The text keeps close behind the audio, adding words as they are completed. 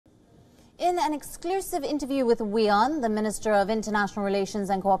In an exclusive interview with WION, the Minister of International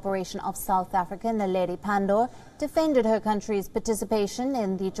Relations and Cooperation of South Africa, Naledi Pandor, defended her country's participation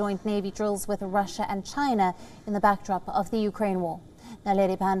in the joint Navy drills with Russia and China in the backdrop of the Ukraine war.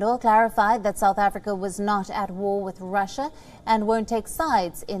 Naledi Pandor clarified that South Africa was not at war with Russia and won't take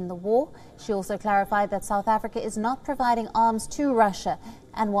sides in the war. She also clarified that South Africa is not providing arms to Russia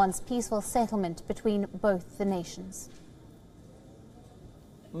and wants peaceful settlement between both the nations.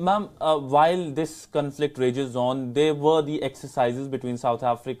 Ma'am, while this conflict rages on, there were the exercises between South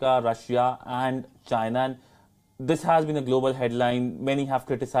Africa, Russia and China. And this has been a global headline. Many have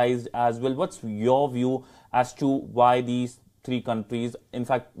criticized as well. What's your view as to why these three countries, in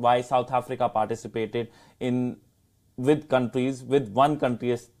fact, why South Africa participated with one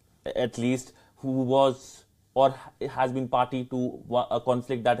country at least, who was or has been party to a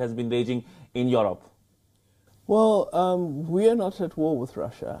conflict that has been raging in Europe? Well, we are not at war with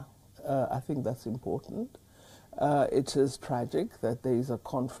Russia. I think that's important. It is tragic that there is a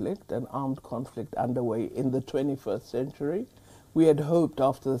conflict, an armed conflict underway in the 21st century. We had hoped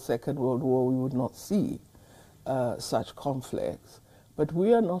after the Second World War we would not see such conflicts. But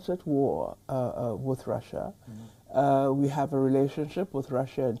we are not at war with Russia. We have a relationship with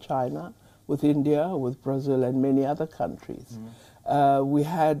Russia and China, with India, with Brazil and many other countries. We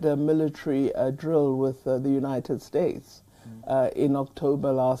had a military drill with the United States in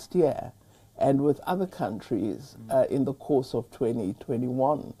October last year, and with other countries in the course of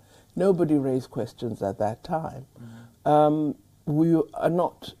 2021. Nobody raised questions at that time. We are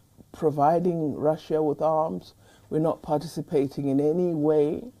not providing Russia with arms. We're not participating in any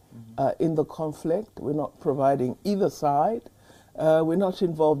way in the conflict. We're not providing either side. We're not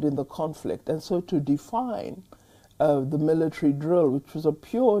involved in the conflict. And so to define the military drill, which was a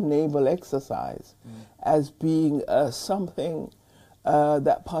pure naval exercise, as being something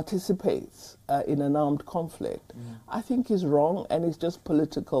that participates in an armed conflict, I think is wrong, and it's just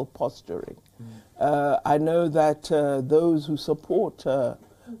political posturing. I know that those who support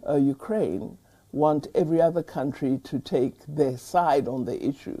Ukraine want every other country to take their side on the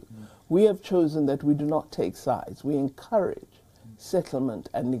issue. We have chosen that we do not take sides. We encourage settlement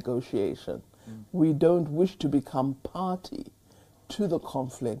and negotiation. We don't wish to become party to the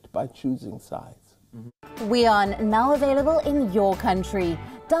conflict by choosing sides. WION, now available in your country.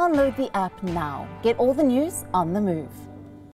 Download the app now. Get all the news on the move.